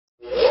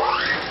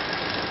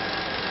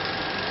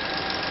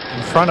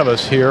In front of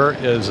us here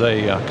is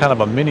a kind of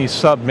a mini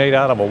sub made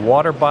out of a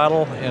water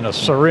bottle and a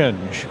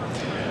syringe.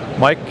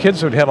 Mike,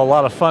 kids would have a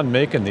lot of fun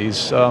making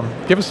these.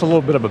 Give us a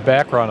little bit of a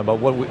background about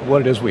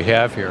what it is we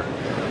have here.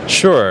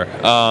 Sure.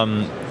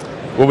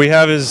 What we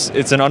have is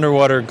it's an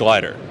underwater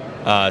glider.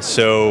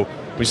 So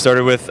we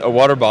started with a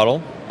water bottle.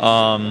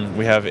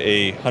 We have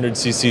a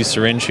 100cc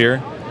syringe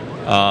here,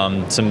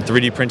 some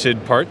 3D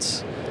printed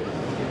parts,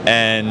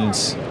 and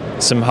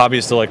some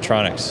hobbyist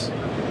electronics.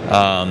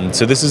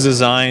 So this is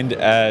designed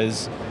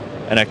as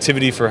an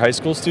activity for high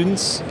school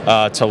students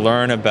to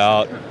learn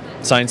about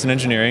science and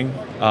engineering,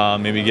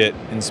 maybe get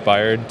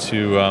inspired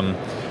to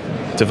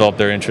develop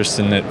their interest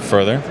in it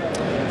further.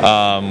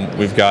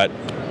 We've got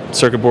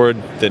circuit board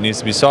that needs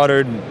to be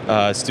soldered.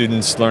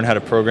 Students learn how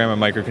to program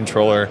a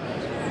microcontroller.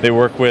 They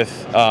work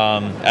with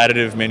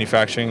additive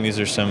manufacturing. These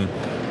are some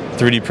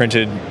 3D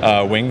printed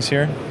wings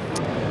here,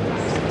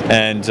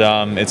 and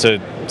it's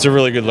a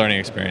really good learning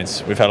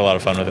experience. We've had a lot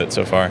of fun with it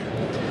so far.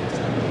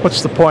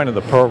 What's the point of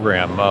the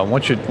program?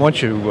 Once you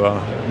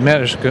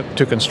manage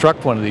to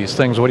construct one of these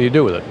things, what do you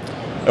do with it?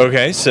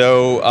 Okay,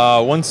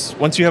 so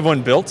once you have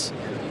one built,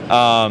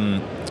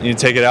 you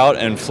take it out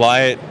and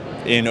fly it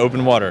in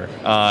open water.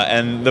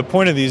 And the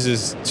point of these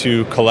is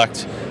to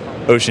collect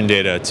ocean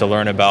data, to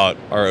learn about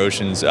our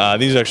oceans.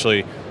 These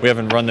actually, we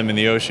haven't run them in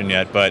the ocean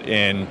yet, but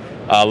in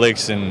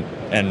lakes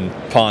and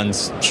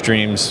ponds,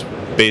 streams,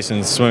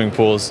 basins, swimming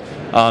pools.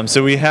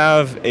 So we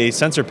have a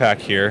sensor pack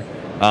here.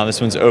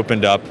 This one's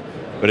opened up,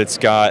 but it's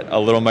got a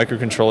little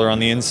microcontroller on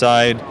the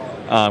inside,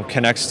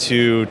 connects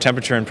to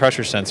temperature and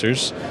pressure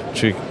sensors,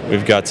 which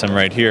we've got some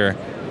right here.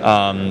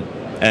 And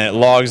it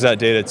logs that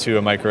data to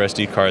a micro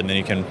SD card, and then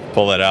you can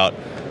pull that out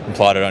and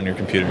plot it on your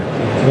computer.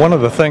 One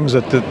of the things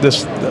that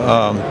this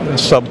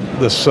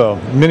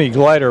mini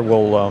glider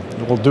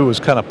will do is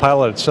kind of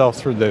pilot itself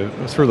through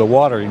the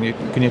water.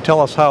 Can you tell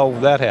us how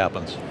that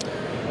happens?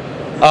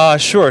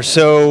 Sure.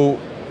 So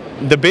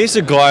the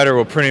basic glider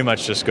will pretty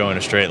much just go in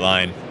a straight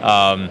line.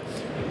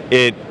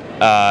 It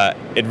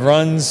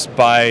runs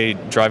by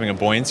driving a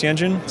buoyancy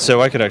engine. So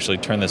I could actually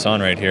turn this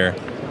on right here.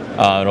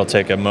 It'll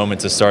take a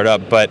moment to start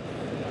up, but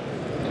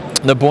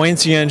the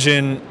buoyancy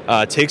engine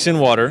takes in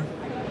water,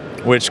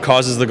 which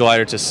causes the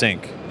glider to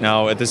sink.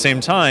 Now, at the same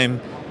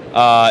time,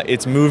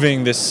 it's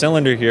moving. This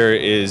cylinder here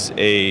is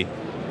it's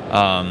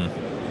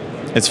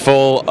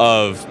full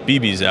of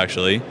BBs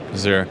actually,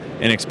 because they're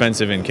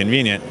inexpensive and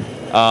convenient,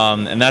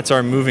 and that's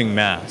our moving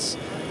mass.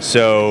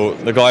 So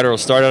the glider will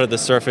start out at the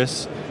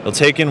surface, it'll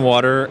take in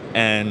water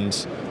and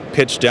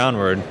pitch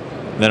downward,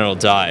 and then it'll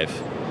dive.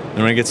 And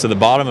when it gets to the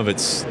bottom of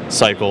its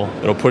cycle,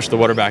 it'll push the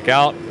water back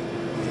out,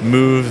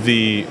 move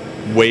the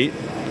weight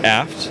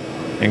aft,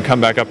 and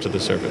come back up to the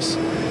surface.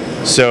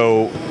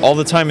 So all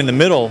the time in the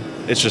middle,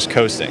 it's just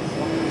coasting.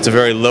 It's a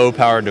very low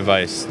powered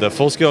device. The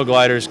full-scale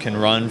gliders can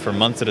run for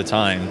months at a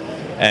time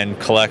and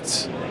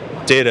collect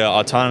data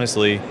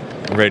autonomously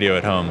on radio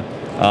at home.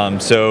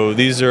 So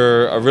these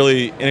are a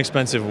really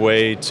inexpensive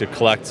way to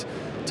collect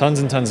tons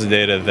and tons of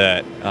data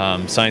that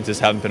scientists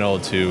haven't been able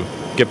to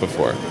get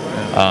before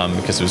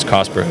because it was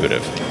cost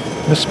prohibitive.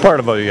 This is part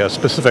of a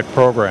specific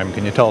program.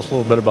 Can you tell us a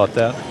little bit about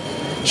that?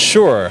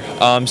 Sure.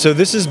 So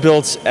this is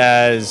built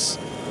as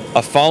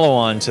a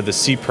follow-on to the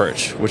Sea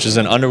Perch, which is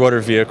an underwater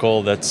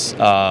vehicle that's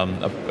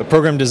a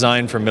program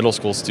designed for middle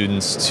school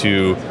students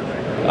to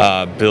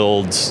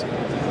build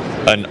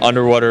an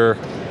underwater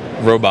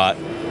robot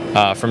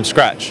from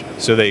scratch.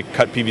 So they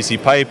cut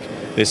PVC pipe,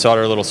 they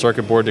solder a little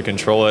circuit board to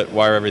control it,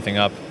 wire everything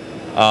up.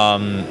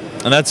 And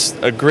that's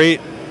a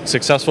great,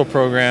 successful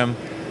program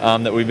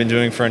that we've been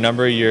doing for a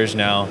number of years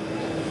now.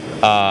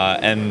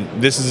 And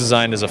this is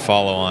designed as a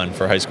follow-on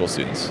for high school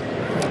students,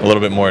 a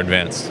little bit more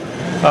advanced.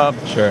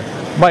 Sure.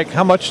 Mike,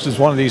 how much does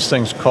one of these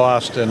things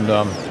cost, and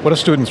what do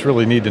students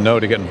really need to know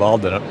to get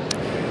involved in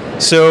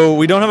it? So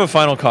we don't have a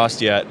final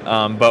cost yet,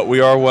 but we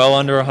are well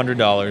under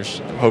 $100.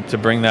 Hope to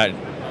bring that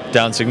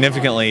down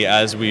significantly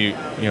as we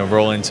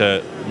roll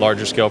into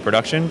larger scale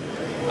production.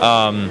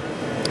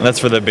 That's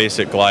for the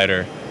basic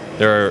glider.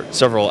 There are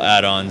several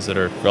add-ons that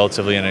are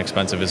relatively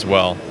inexpensive as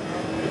well.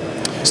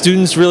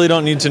 Students really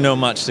don't need to know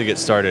much to get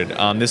started.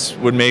 This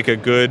would make a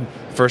good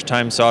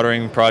first-time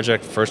soldering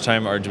project,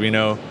 first-time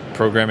Arduino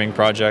programming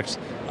project.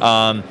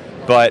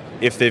 But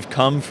if they've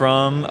come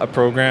from a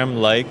program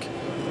like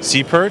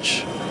Sea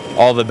Perch,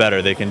 all the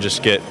better. They can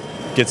just get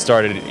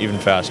started even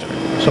faster.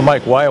 So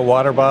Mike, why a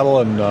water bottle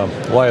and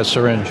why a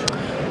syringe?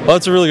 Well,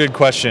 that's a really good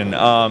question.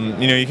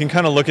 You can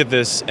kind of look at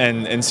this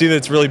and see that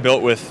it's really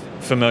built with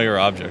familiar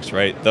objects,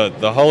 right?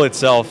 The hull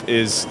itself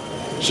is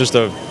just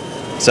a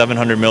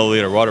 700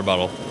 milliliter water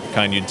bottle,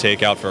 kind you'd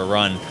take out for a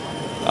run.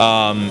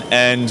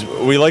 And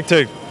we like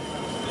to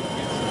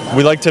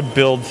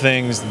build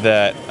things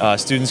that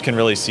students can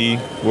really see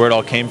where it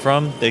all came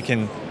from. They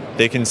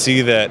can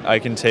see that I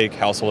can take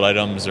household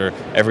items or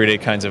everyday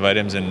kinds of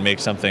items and make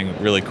something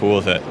really cool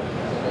with it.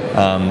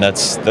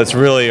 That's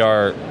really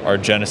our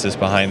genesis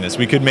behind this.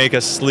 We could make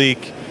a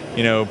sleek,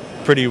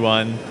 pretty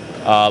one,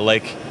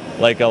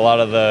 like a lot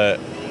of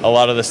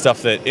the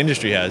stuff that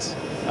industry has.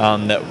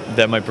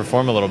 that might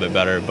perform a little bit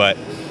better. But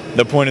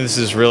the point of this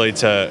is really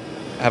to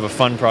have a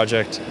fun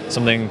project,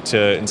 something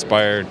to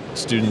inspire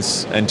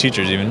students and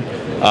teachers even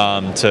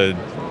to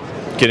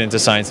get into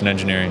science and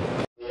engineering.